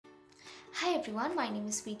Hi everyone, my name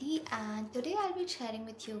is Sweetie and today I'll be sharing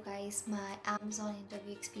with you guys my Amazon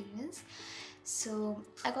interview experience. So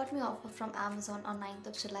I got my offer from Amazon on 9th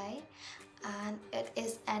of July and it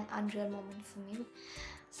is an unreal moment for me.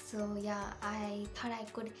 So yeah, I thought I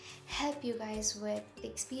could help you guys with the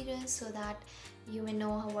experience so that you may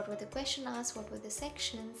know what were the question asked, what were the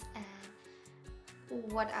sections,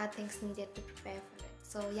 and what are things needed to prepare for it.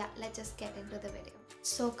 So yeah, let's just get into the video.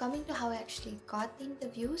 So coming to how I actually got the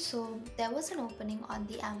interview, so there was an opening on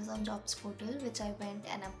the Amazon jobs portal which I went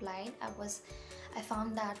and applied. I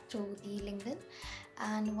found that through the LinkedIn,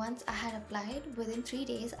 and once I had applied, within 3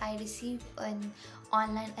 days I received an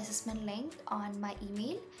online assessment link on my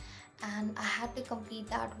email, and I had to complete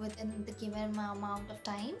that within the given amount of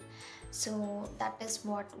time. So that is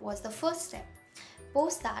what was the first step.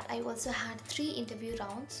 Post that, I also had 3 interview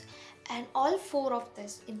rounds, and all 4 of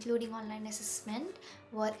this, including online assessment,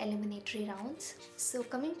 were eliminatory rounds. So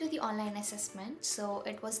coming to the online assessment, so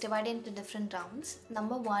it was divided into different rounds.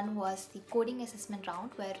 Number 1 was the coding assessment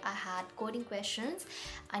round, where I had coding questions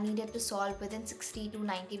I needed to solve within 60 to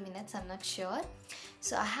 90 minutes, I'm not sure.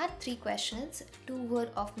 So I had 3 questions, 2 were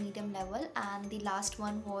of medium level and the last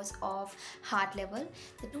one was of hard level.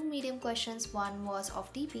 The 2 medium questions, one was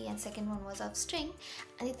of DP and second one was of string,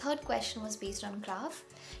 and the third question was based on graph.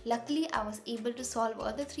 Luckily, I was able to solve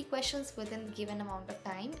all the 3 questions within the given amount of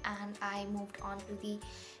time, and I moved on to the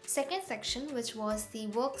second section, which was the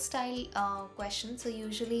work style question. So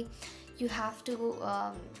usually you have to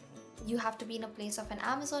be in a place of an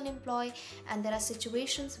Amazon employee, and there are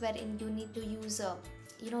situations wherein you need to use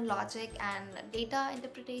logic and data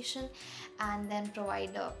interpretation, and then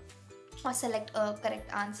provide or select a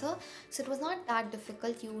correct answer. So it was not that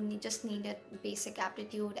difficult. Just needed basic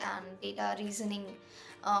aptitude and data reasoning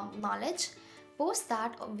knowledge. Post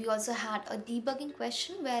that, we also had a debugging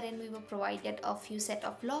question wherein we were provided a few set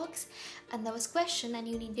of logs, and there was question and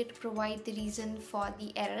you needed to provide the reason for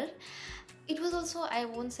the error. It was also, I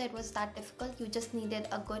won't say it was that difficult. You just needed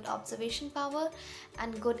a good observation power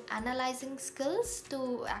and good analyzing skills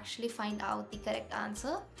to actually find out the correct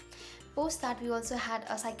answer. Post that, we also had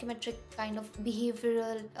a psychometric kind of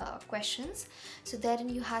behavioral questions. So therein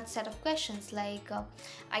you had set of questions like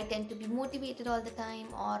I tend to be motivated all the time,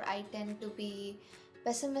 or I tend to be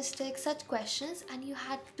pessimistic, such questions, and you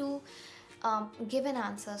had to give an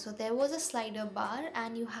answer. So there was a slider bar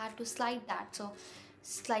and you had to slide that. So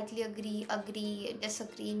slightly agree,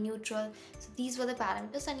 disagree, neutral. So these were the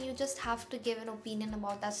parameters, and you just have to give an opinion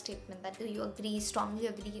about that statement, that do you agree, strongly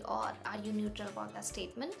agree, or are you neutral about that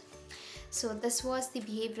statement. So this was the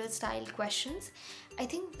behavioral style questions. I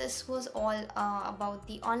think this was all about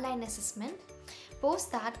the online assessment.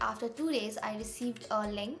 Post that, after 2 days I received a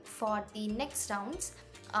link for the next rounds,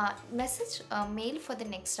 mail for the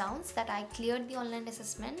next rounds, that I cleared the online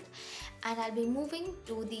assessment and I'll be moving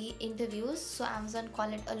to the interviews. So Amazon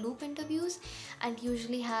call it a loop interviews, and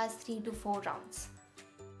usually has 3 to 4 rounds.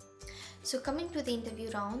 So coming to the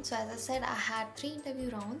interview round, so as I said, I had 3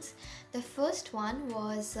 interview rounds. The first one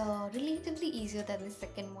was relatively easier than the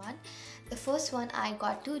second one. The first one, I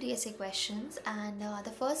got 2 DSA questions, and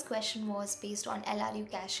the first question was based on LRU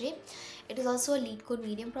cache. It is also a lead code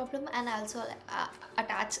medium problem, and I also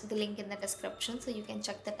attach the link in the description so you can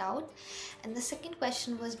check that out. And the second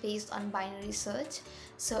question was based on binary search.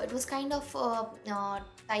 So it was kind of a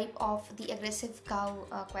type of the aggressive cow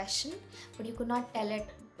question, but you could not tell it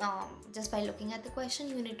just by looking at the question.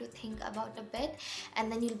 You need to think about a bit,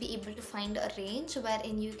 and then you'll be able to find a range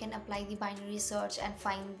wherein you can apply the binary search and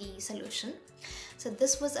find the solution. So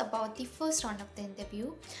this was about the first round of the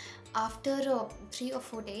interview. After 3 or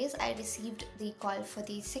 4 days, I received the call for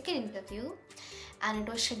the second interview, and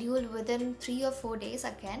it was scheduled within 3 or 4 days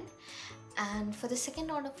again. And for the second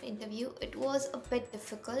round of interview, it was a bit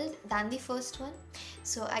difficult than the first one.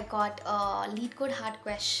 So I got a lead code hard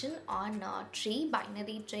question on tree,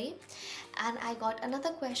 binary tree, and I got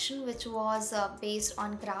another question which was based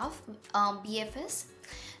on graph, BFS.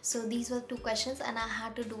 So these were 2 questions, and I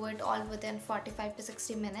had to do it all within 45 to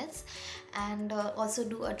 60 minutes, and also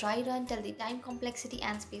do a dry run, tell the time complexity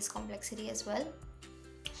and space complexity as well.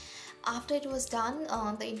 After it was done,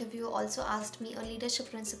 the interviewer also asked me a leadership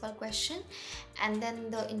principle question, and then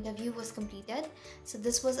the interview was completed. So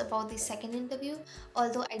this was about the second interview.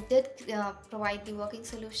 Although I did provide the working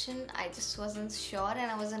solution, I just wasn't sure and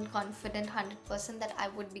I wasn't confident 100% that I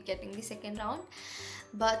would be getting the second round.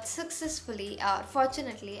 But successfully,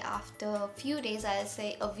 fortunately, after a few days, I'll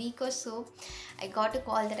say a week or so, I got a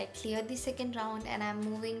call that I cleared the second round, and I'm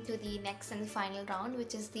moving to the next and final round,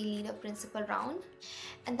 which is the leader principal round.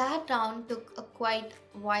 And that round took a quite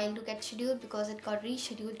while to get scheduled because it got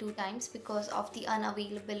rescheduled 2 times because of of the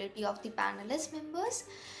unavailability of the panelist members.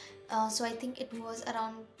 So I think it was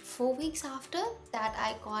around 4 weeks after that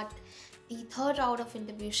I got the third round of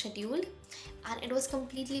interview scheduled, and it was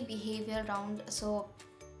completely behavioral round. So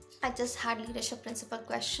I just had leadership principle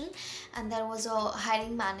question, and there was a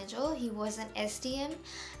hiring manager. He was an SDM,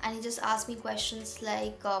 and he just asked me questions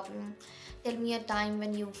like, tell me a time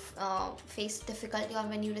when you faced difficulty or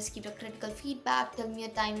when you received a critical feedback. Tell me a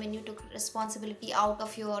time when you took responsibility out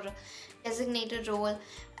of your designated role,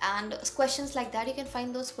 and questions like that. You can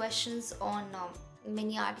find those questions on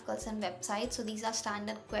many articles and websites. So these are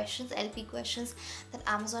standard questions, LP questions that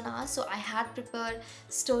Amazon asks. So I had prepared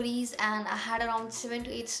stories, and I had around 7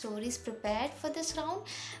 to 8 stories prepared for this round,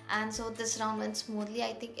 and so this round went smoothly.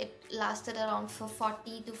 I think it lasted around for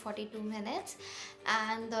 40 to 42 minutes,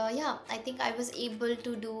 and yeah, I think I was able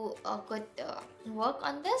to do a good work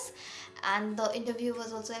on this, and the interviewer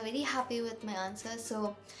was also very happy with my answers.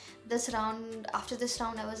 So after this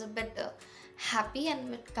round I was a bit happy and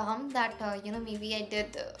a bit calm that maybe I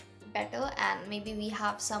did better, and maybe we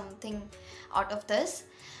have something out of this.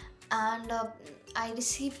 And I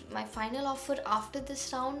received my final offer after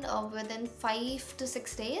this round within 5 to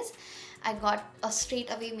 6 days. I got a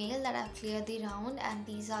straight away mail that I've cleared the round, and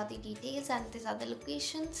these are the details and these are the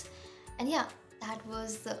locations. And yeah, that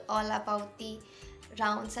was all about the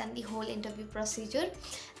rounds and the whole interview procedure.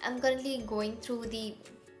 I'm currently going through the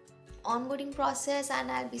onboarding process, and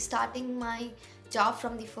I'll be starting my job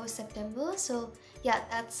from the 1st September. So yeah,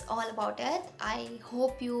 that's all about it. I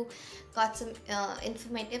hope you got some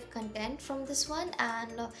informative content from this one,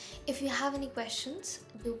 and if you have any questions,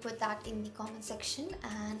 do put that in the comment section,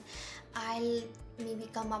 and I'll maybe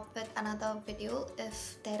come up with another video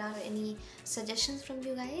if there are any suggestions from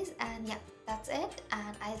you guys. And yeah, that's it,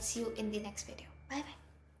 and I'll see you in the next video. Bye bye.